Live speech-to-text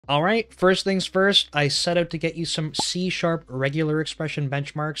All right, first things first, I set out to get you some C# regular expression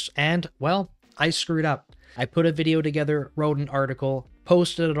benchmarks, and, well, I screwed up. I put a video together, wrote an article,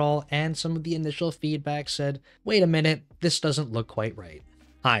 posted it all, and some of the initial feedback said, wait a minute, this doesn't look quite right.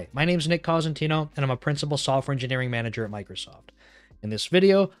 Hi, my name's Nick Cosentino, and I'm a Principal Software Engineering Manager at Microsoft. In this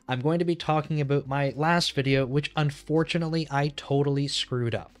video, I'm going to be talking about my last video, which unfortunately I totally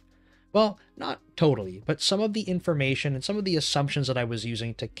screwed up. Well, not totally, but some of the information and some of the assumptions that I was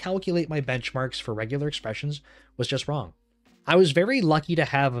using to calculate my benchmarks for regular expressions was just wrong. I was very lucky to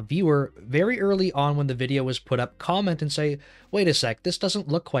have a viewer very early on when the video was put up comment and say, wait a sec, this doesn't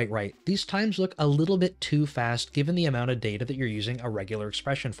look quite right. These times look a little bit too fast given the amount of data that you're using a regular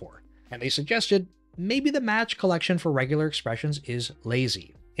expression for. And they suggested maybe the match collection for regular expressions is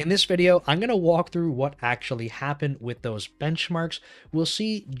lazy. In this video, I'm going to walk through what actually happened with those benchmarks. We'll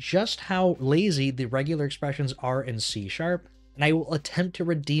see just how lazy the regular expressions are in C#, and I will attempt to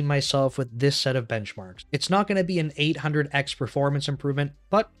redeem myself with this set of benchmarks. It's not going to be an 800x performance improvement,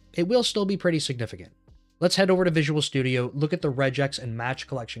 but it will still be pretty significant. Let's head over to Visual Studio, look at the regex and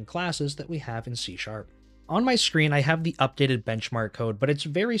MatchCollection classes that we have in C#. On my screen, I have the updated benchmark code, but it's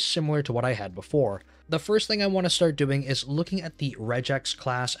very similar to what I had before. The first thing I want to start doing is looking at the regex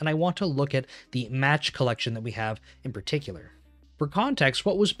class, and I want to look at the match collection that we have in particular. For context,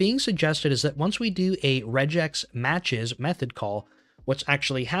 what was being suggested is that once we do a regex matches method call, what's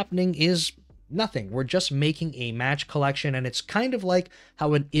actually happening is nothing. We're just making a match collection, and it's kind of like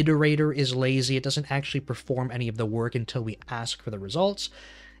how an iterator is lazy. It doesn't actually perform any of the work until we ask for the results.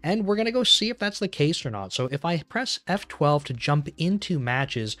 And we're going to go see if that's the case or not. So if I press F12 to jump into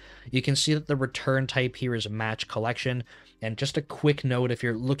matches, you can see that the return type here is match collection. And just a quick note, if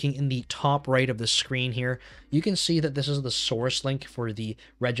you're looking in the top right of the screen here, you can see that this is the source link for the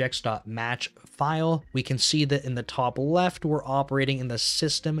regex.match file. We can see that in the top left, we're operating in the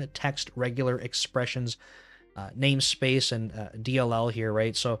system text regular expressions namespace and DLL here,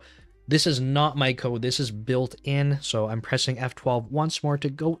 right? So this is not my code, this is built in, so I'm pressing F12 once more to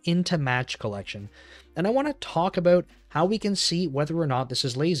go into match collection. And I want to talk about how we can see whether or not this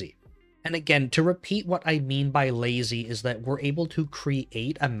is lazy. And again, to repeat what I mean by lazy is that we're able to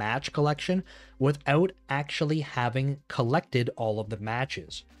create a match collection without actually having collected all of the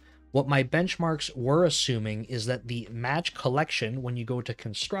matches. What my benchmarks were assuming is that the match collection, when you go to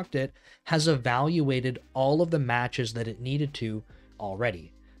construct it, has evaluated all of the matches that it needed to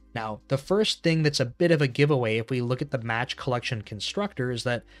already. Now, the first thing that's a bit of a giveaway if we look at the match collection constructor is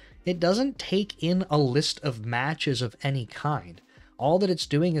that it doesn't take in a list of matches of any kind. All that it's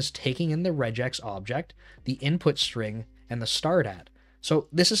doing is taking in the regex object, the input string, and the start at. So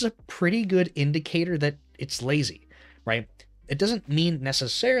this is a pretty good indicator that it's lazy, right? It doesn't mean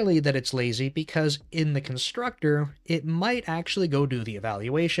necessarily that it's lazy because in the constructor, it might actually go do the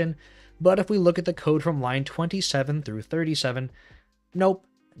evaluation. But if we look at the code from line 27 through 37, nope.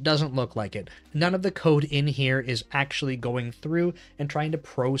 Doesn't look like it. None of the code in here is actually going through and trying to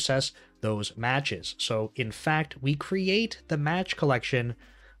process those matches. So in fact, we create the match collection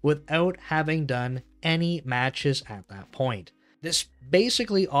without having done any matches at that point. This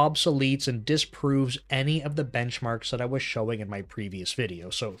basically obsoletes and disproves any of the benchmarks that I was showing in my previous video.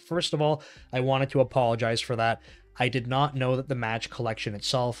 So first of all, I wanted to apologize for that. I did not know that the match collection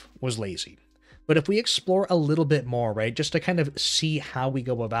itself was lazy. But if we explore a little bit more, right, just to kind of see how we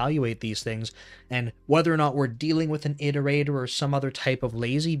go evaluate these things and whether or not we're dealing with an iterator or some other type of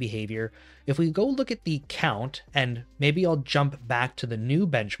lazy behavior, if we go look at the count, and maybe I'll jump back to the new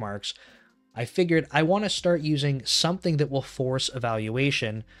benchmarks, I figured I want to start using something that will force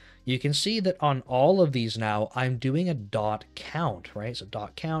evaluation. You can see that on all of these now, I'm doing a dot count, right? So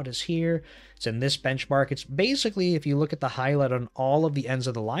dot count is here. It's in this benchmark. It's basically, if you look at the highlight on all of the ends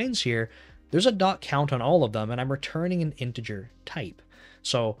of the lines here, there's a dot count on all of them, and I'm returning an integer type.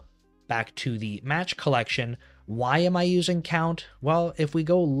 So back to the match collection, why am I using count? Well, if we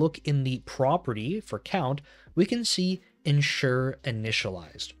go look in the property for count, we can see ensure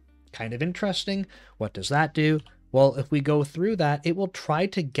initialized. Kind of interesting. What does that do? Well, if we go through that, it will try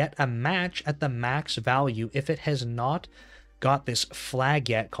to get a match at the max value if it has not got this flag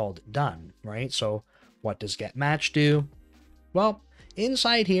yet called done, right? So what does get match do? Well,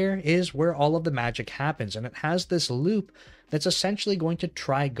 inside here is where all of the magic happens, and it has this loop that's essentially going to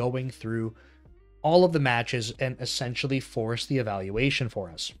try going through all of the matches and essentially force the evaluation for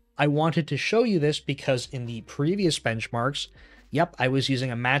us. I wanted to show you this because in the previous benchmarks, yep, I was using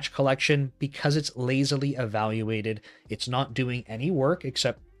a match collection because it's lazily evaluated. It's not doing any work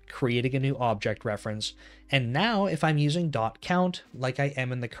except creating a new object reference. And now if I'm using dot count, like I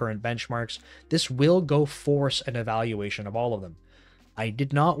am in the current benchmarks, this will go force an evaluation of all of them. I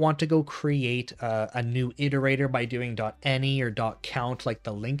did not want to go create a new iterator by doing .any or .count like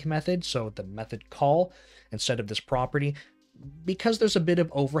the link method, so the method call instead of this property, because there's a bit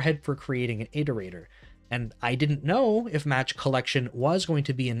of overhead for creating an iterator. And I didn't know if MatchCollection was going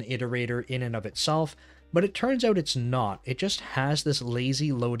to be an iterator in and of itself, but it turns out it's not. It just has this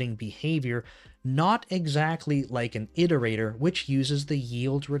lazy loading behavior, not exactly like an iterator, which uses the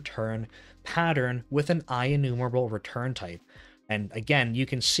yield return pattern with an IEnumerable return type. And again, you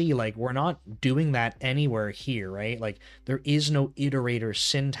can see like we're not doing that anywhere here, right? Like there is no iterator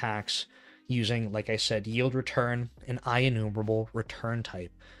syntax using, like I said, yield return and IEnumerable return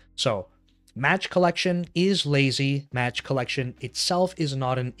type. So MatchCollection is lazy. MatchCollection itself is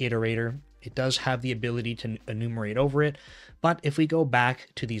not an iterator. It does have the ability to enumerate over it. But if we go back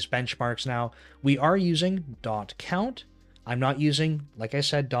to these benchmarks now, we are using .count. I'm not using, like I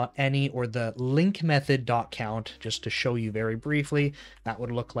said, .any or the link method .count, just to show you very briefly. That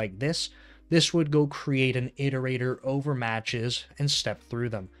would look like this. This would go create an iterator over matches and step through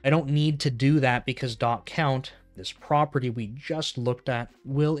them. I don't need to do that because .count, this property we just looked at,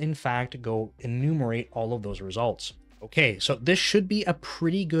 will in fact go enumerate all of those results. Okay, so this should be a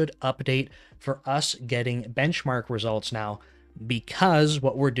pretty good update for us getting benchmark results now, because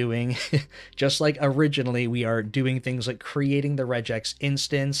what we're doing, just like originally, we are doing things like creating the regex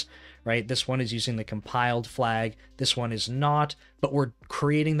instance, right? This one is using the compiled flag. This one is not, but we're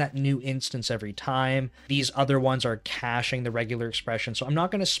creating that new instance every time. These other ones are caching the regular expression. So I'm not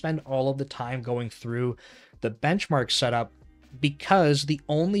going to spend all of the time going through the benchmark setup, because the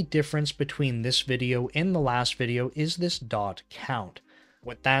only difference between this video and the last video is this .count.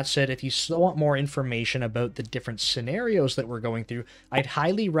 With that said, if you still want more information about the different scenarios that we're going through, I'd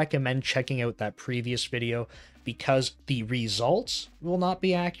highly recommend checking out that previous video, because the results will not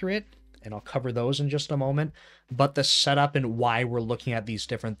be accurate, and I'll cover those in just a moment, but the setup and why we're looking at these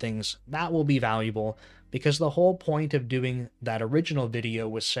different things, that will be valuable, because the whole point of doing that original video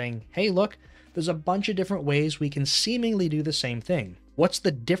was saying, hey, look, there's a bunch of different ways we can seemingly do the same thing. What's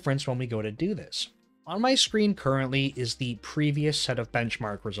the difference when we go to do this? On my screen currently is the previous set of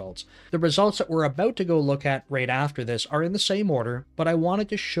benchmark results. The results that we're about to go look at right after this are in the same order, but I wanted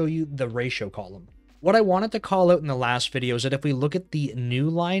to show you the ratio column. What I wanted to call out in the last video is that if we look at the new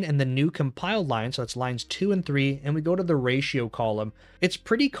line and the new compiled line, so that's lines 2 and 3, and we go to the ratio column, it's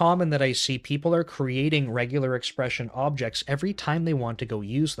pretty common that I see people are creating regular expression objects every time they want to go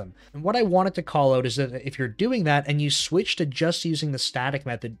use them. And what I wanted to call out is that if you're doing that and you switch to just using the static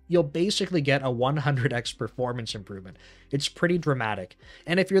method, you'll basically get a 100x performance improvement. It's pretty dramatic.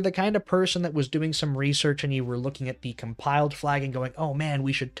 And if you're the kind of person that was doing some research and you were looking at the compiled flag and going, oh man,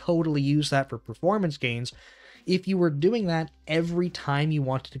 we should totally use that for performance gains, if you were doing that every time you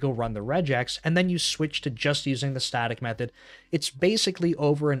wanted to go run the regex and then you switch to just using the static method, it's basically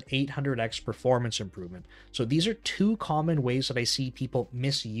over an 800x performance improvement. So these are two common ways that I see people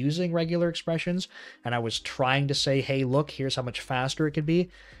misusing regular expressions, and I was trying to say, hey, look, here's how much faster it could be.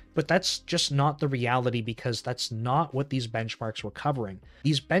 But that's just not the reality, because that's not what these benchmarks were covering.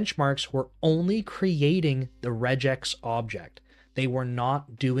 These benchmarks were only creating the regex object. They were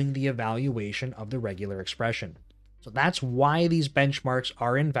not doing the evaluation of the regular expression. So that's why these benchmarks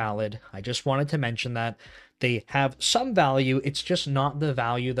are invalid. I just wanted to mention that they have some value. It's just not the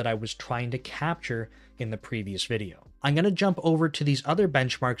value that I was trying to capture in the previous video. I'm going to jump over to these other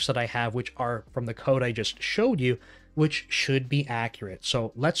benchmarks that I have, which are from the code I just showed you, which should be accurate.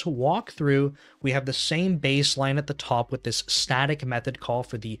 So let's walk through. We have the same baseline at the top with this static method call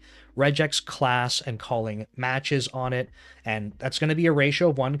for the regex class and calling matches on it. And that's going to be a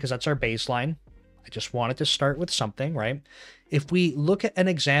ratio of 1 because that's our baseline. I just wanted to start with something, right? If we look at an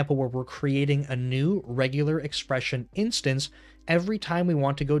example where we're creating a new regular expression instance, every time we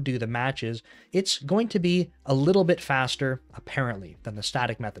want to go do the matches, it's going to be a little bit faster, apparently, than the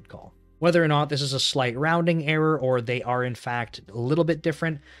static method call. Whether or not this is a slight rounding error or they are in fact a little bit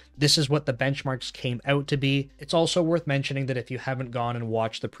different, this is what the benchmarks came out to be. It's also worth mentioning that if you haven't gone and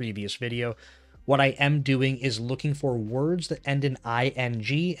watched the previous video, what I am doing is looking for words that end in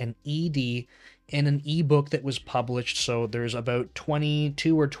ing and ed in an ebook that was published. So there's about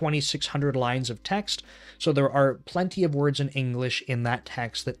 22 or 2600 lines of text. So there are plenty of words in English in that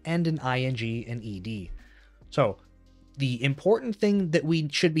text that end in ing and ed. So the important thing that we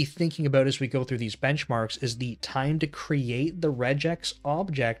should be thinking about as we go through these benchmarks is the time to create the regex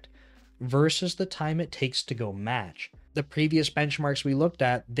object versus the time it takes to go match. The previous benchmarks we looked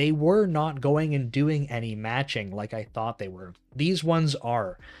at, they were not going and doing any matching like I thought they were. These ones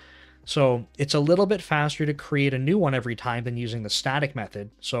are. So it's a little bit faster to create a new one every time than using the static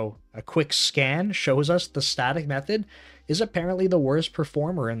method. So a quick scan shows us the static method is apparently the worst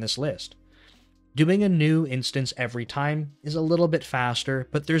performer in this list. Doing a new instance every time is a little bit faster,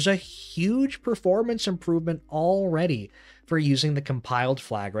 but there's a huge performance improvement already for using the compiled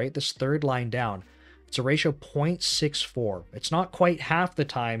flag, right? This third line down. It's a ratio 0.64. It's not quite half the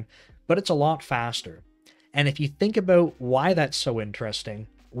time, but it's a lot faster. And if you think about why that's so interesting,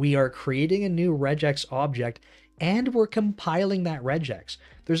 we are creating a new regex object and we're compiling that regex.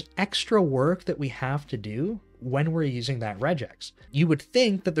 There's extra work that we have to do when we're using that regex. You would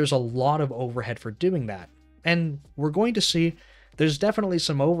think that there's a lot of overhead for doing that. And we're going to see there's definitely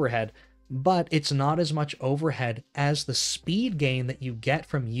some overhead, but it's not as much overhead as the speed gain that you get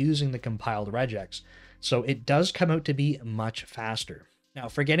from using the compiled regex. So it does come out to be much faster. Now,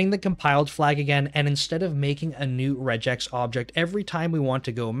 forgetting the compiled flag again, and instead of making a new regex object every time we want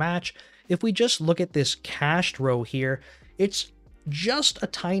to go match, if we just look at this cached row here, it's just a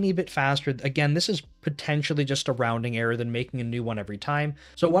tiny bit faster. Again, this is potentially just a rounding error than making a new one every time.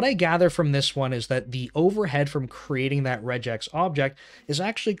 So what I gather from this one is that the overhead from creating that regex object is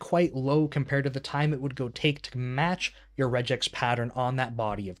actually quite low compared to the time it would go take to match your regex pattern on that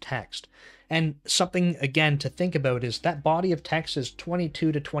body of text. And something, again, to think about is that body of text is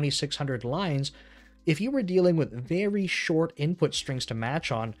 22 to 2600 lines. If you were dealing with very short input strings to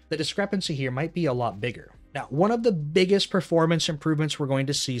match on, the discrepancy here might be a lot bigger. Now, one of the biggest performance improvements we're going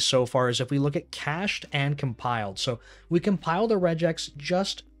to see so far is if we look at cached and compiled. So we compiled a regex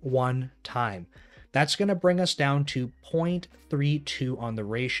just one time. That's going to bring us down to 0.32 on the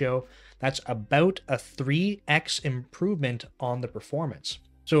ratio. That's about a 3x improvement on the performance.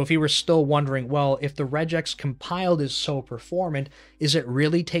 So if you were still wondering, well, if the regex compiled is so performant, is it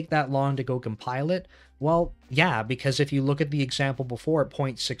really take that long to go compile it? Well, yeah, because if you look at the example before at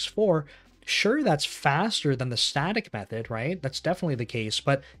 0.64, sure, that's faster than the static method, right? That's definitely the case.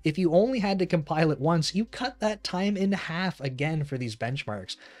 But if you only had to compile it once, you cut that time in half again for these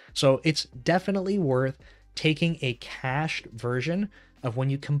benchmarks. So it's definitely worth taking a cached version of when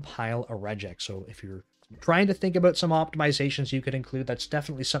you compile a regex. So if you're trying to think about some optimizations you could include, that's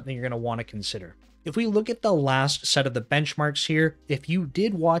definitely something you're going to want to consider. If we look at the last set of the benchmarks here, if you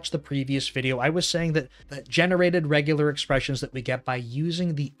did watch the previous video, I was saying that the generated regular expressions that we get by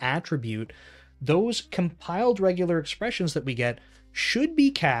using the attribute, those compiled regular expressions that we get should be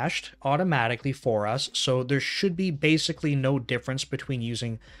cached automatically for us. So there should be basically no difference between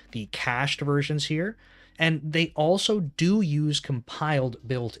using the cached versions here. And they also do use compiled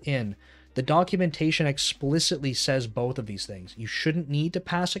built in. The documentation explicitly says both of these things. You shouldn't need to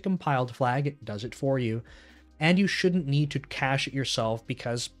pass a compiled flag, it does it for you, and you shouldn't need to cache it yourself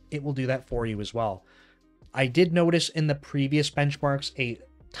because it will do that for you as well. I did notice in the previous benchmarks a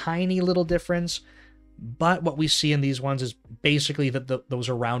tiny little difference, but what we see in these ones is basically that those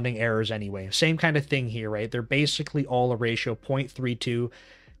are rounding errors anyway. Same kind of thing here, right? They're basically all a ratio 0.32,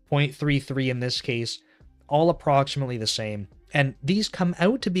 0.33 in this case, all approximately the same. And these come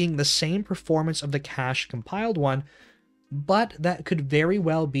out to being the same performance of the cached compiled one, but that could very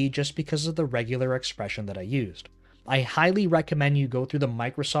well be just because of the regular expression that I used. I highly recommend you go through the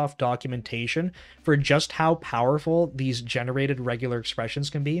Microsoft documentation for just how powerful these generated regular expressions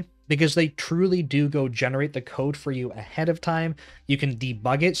can be, because they truly do go generate the code for you ahead of time. You can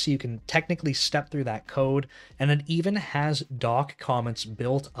debug it, so you can technically step through that code, and it even has doc comments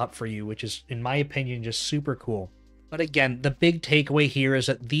built up for you, which is, in my opinion, just super cool. But again, the big takeaway here is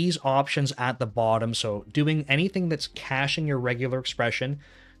that these options at the bottom, so doing anything that's caching your regular expression,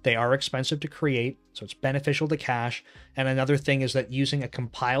 they are expensive to create, so it's beneficial to cache. And another thing is that using a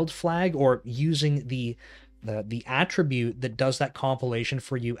compiled flag or using the attribute that does that compilation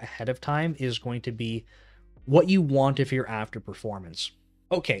for you ahead of time is going to be what you want if you're after performance.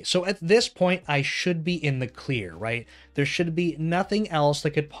 Okay, so at this point, I should be in the clear, right? There should be nothing else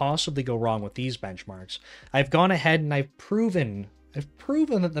that could possibly go wrong with these benchmarks. I've gone ahead and I've proven that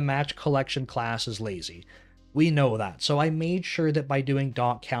the MatchCollection class is lazy. We know that, so I made sure that by doing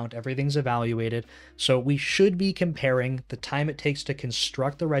dot count, everything's evaluated. So we should be comparing the time it takes to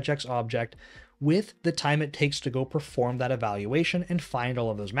construct the regex object with the time it takes to go perform that evaluation and find all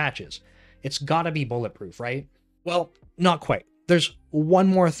of those matches. It's gotta be bulletproof, right? Well, not quite. There's one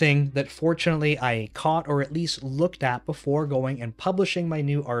more thing that fortunately I caught or at least looked at before going and publishing my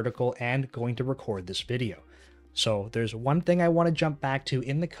new article and going to record this video. So there's one thing I want to jump back to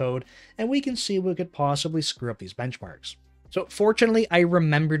in the code, and we can see what could possibly screw up these benchmarks. So fortunately, I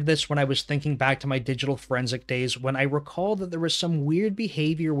remembered this when I was thinking back to my digital forensic days, when I recalled that there was some weird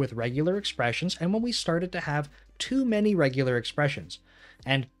behavior with regular expressions and when we started to have too many regular expressions.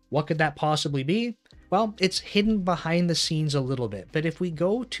 And What could that possibly be? Well, it's hidden behind the scenes a little bit, but if we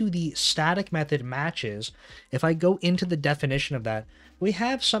go to the static method matches, if I go into the definition of that, we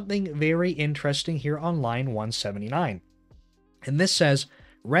have something very interesting here on line 179. And this says,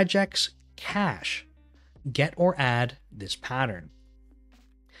 regex cache, get or add this pattern.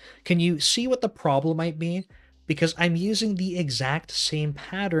 Can you see what the problem might be? Because I'm using the exact same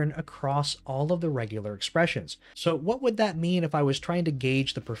pattern across all of the regular expressions. So what would that mean if I was trying to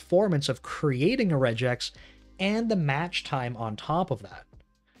gauge the performance of creating a regex and the match time on top of that?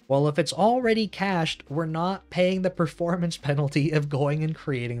 Well, if it's already cached, we're not paying the performance penalty of going and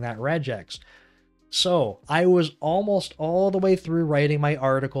creating that regex. So I was almost all the way through writing my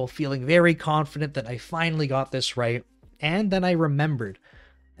article, feeling very confident that I finally got this right. And then I remembered.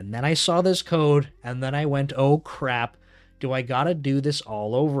 And then I saw this code, and then I went, oh crap, do I gotta do this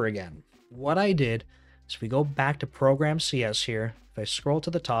all over again? What I did is we go back to Program CS here. If I scroll to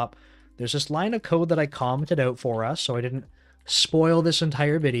the top, there's this line of code that I commented out for us, so I didn't spoil this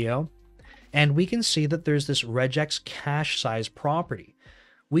entire video. And we can see that there's this regex cache size property.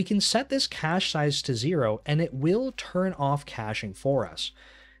 We can set this cache size to 0, and it will turn off caching for us.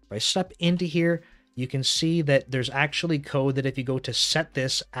 If I step into here, you can see that there's actually code that if you go to set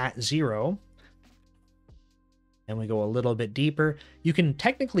this at 0, and we go a little bit deeper, you can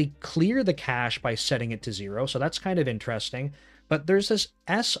technically clear the cache by setting it to 0, so that's kind of interesting. But there's this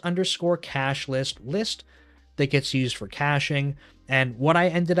s_cache list that gets used for caching, and what I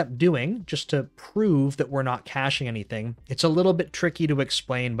ended up doing, just to prove that we're not caching anything, it's a little bit tricky to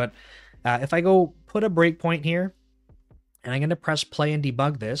explain, but if I go put a breakpoint here, and I'm going to press play and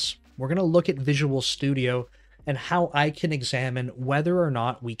debug this, we're going to look at Visual Studio and how I can examine whether or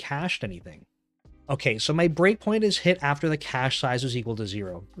not we cached anything. Okay, so my breakpoint is hit after the cache size is equal to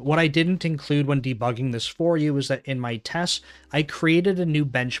 0. What I didn't include when debugging this for you is that in my tests, I created a new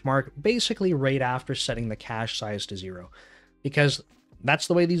benchmark basically right after setting the cache size to 0, because that's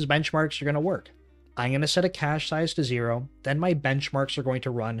the way these benchmarks are going to work. I'm going to set a cache size to 0, then my benchmarks are going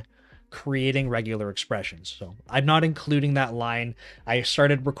to run creating regular expressions. So I'm not including that line. I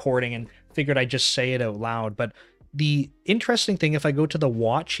started recording and figured I'd just say it out loud. But the interesting thing, if I go to the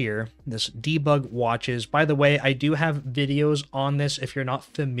watch here, this debug watches, by the way, I do have videos on this. If you're not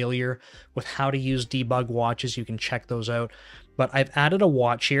familiar with how to use debug watches, you can check those out. But I've added a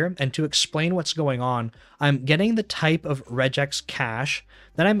watch here, and to explain what's going on, I'm getting the type of regex cache,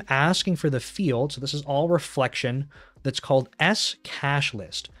 then I'm asking for the field, so this is all reflection, that's called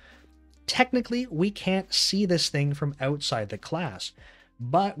s_cache_list. Technically, we can't see this thing from outside the class,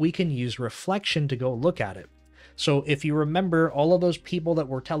 but we can use reflection to go look at it. So if you remember all of those people that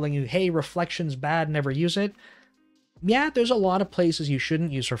were telling you, hey, reflection's bad, never use it. Yeah, there's a lot of places you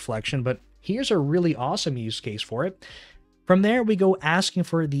shouldn't use reflection, but here's a really awesome use case for it. From there, we go asking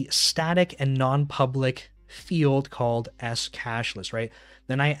for the static and non-public field called s_cache_list, right?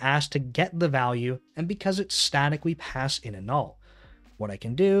 Then I ask to get the value, and because it's static, we pass in a null. What I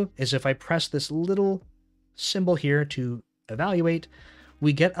can do is if I press this little symbol here to evaluate,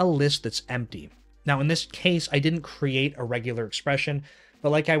 we get a list that's empty. Now, in this case, I didn't create a regular expression,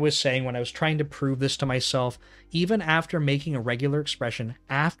 but like I was saying, when I was trying to prove this to myself, even after making a regular expression,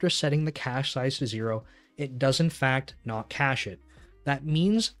 after setting the cache size to 0, it does in fact not cache it. That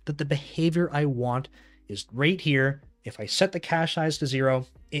means that the behavior I want is right here. If I set the cache size to 0,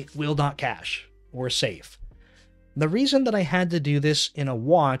 it will not cache. We're safe. The reason that I had to do this in a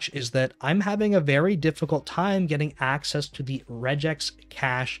watch is that I'm having a very difficult time getting access to the regex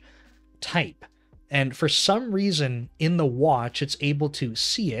cache type. And for some reason in the watch, it's able to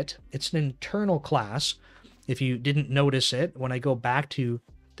see it. It's an internal class. If you didn't notice it, when I go back to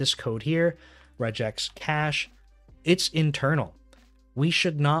this code here, regex cache, it's internal. We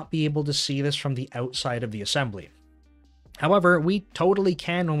should not be able to see this from the outside of the assembly. However, we totally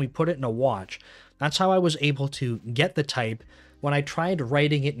can when we put it in a watch. That's how I was able to get the type. When I tried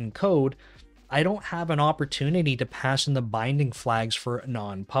writing it in code, I don't have an opportunity to pass in the binding flags for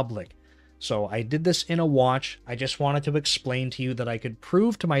non-public. So I did this in a watch. I just wanted to explain to you that I could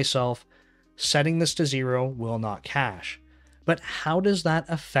prove to myself setting this to 0 will not cache. But how does that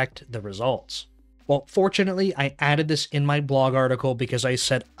affect the results? Well, fortunately, I added this in my blog article because I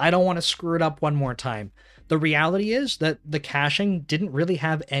said I don't want to screw it up one more time. The reality is that the caching didn't really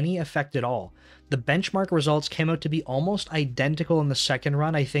have any effect at all. The benchmark results came out to be almost identical in the second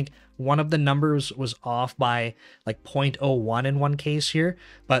run. I think one of the numbers was off by like 0.01 in one case here,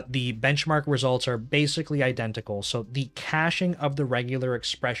 but the benchmark results are basically identical. So the caching of the regular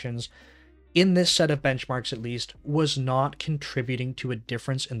expressions in this set of benchmarks, at least, was not contributing to a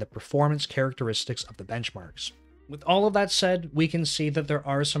difference in the performance characteristics of the benchmarks. With all of that said, we can see that there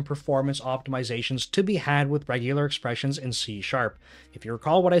are some performance optimizations to be had with regular expressions in C#. If you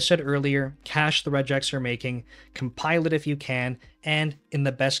recall what I said earlier, cache the regex you're making, compile it if you can, and in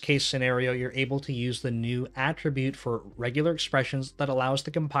the best case scenario, you're able to use the new attribute for regular expressions that allows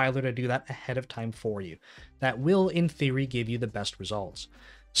the compiler to do that ahead of time for you. That will, in theory, give you the best results.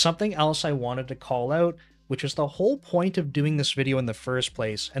 Something else I wanted to call out, which is the whole point of doing this video in the first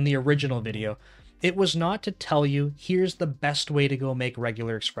place, and the original video, it was not to tell you, here's the best way to go make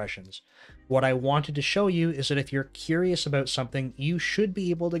regular expressions. What I wanted to show you is that if you're curious about something, you should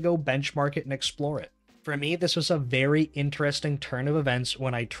be able to go benchmark it and explore it. For me, this was a very interesting turn of events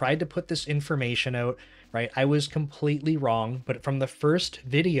when I tried to put this information out, right? I was completely wrong, but from the first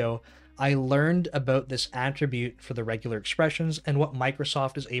video, I learned about this attribute for the regular expressions and what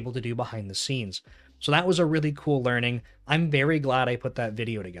Microsoft is able to do behind the scenes. So that was a really cool learning. I'm very glad I put that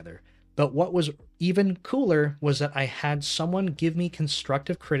video together. But what was even cooler was that I had someone give me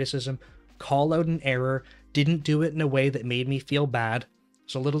constructive criticism, call out an error, didn't do it in a way that made me feel bad. I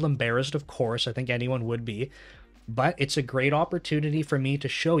was a little embarrassed, of course, I think anyone would be, but it's a great opportunity for me to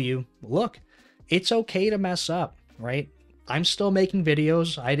show you, look, it's okay to mess up, right? I'm still making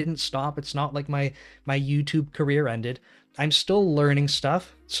videos. I didn't stop. It's not like my YouTube career ended. I'm still learning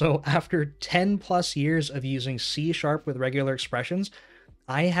stuff. So after 10 plus years of using C# with regular expressions,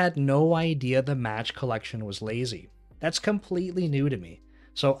 I had no idea the match collection was lazy. That's completely new to me.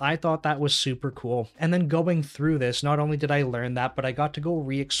 So I thought that was super cool. And then going through this, not only did I learn that, but I got to go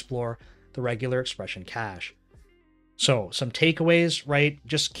re-explore the regular expression cache. So some takeaways, right?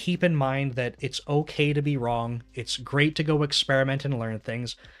 Just keep in mind that it's okay to be wrong. It's great to go experiment and learn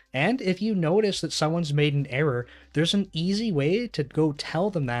things. And if you notice that someone's made an error, there's an easy way to go tell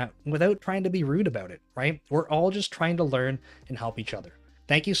them that without trying to be rude about it, right? We're all just trying to learn and help each other.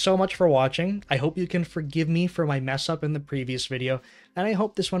 Thank you so much for watching. I hope you can forgive me for my mess up in the previous video, and I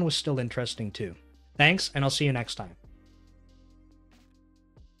hope this one was still interesting too. Thanks, and I'll see you next time.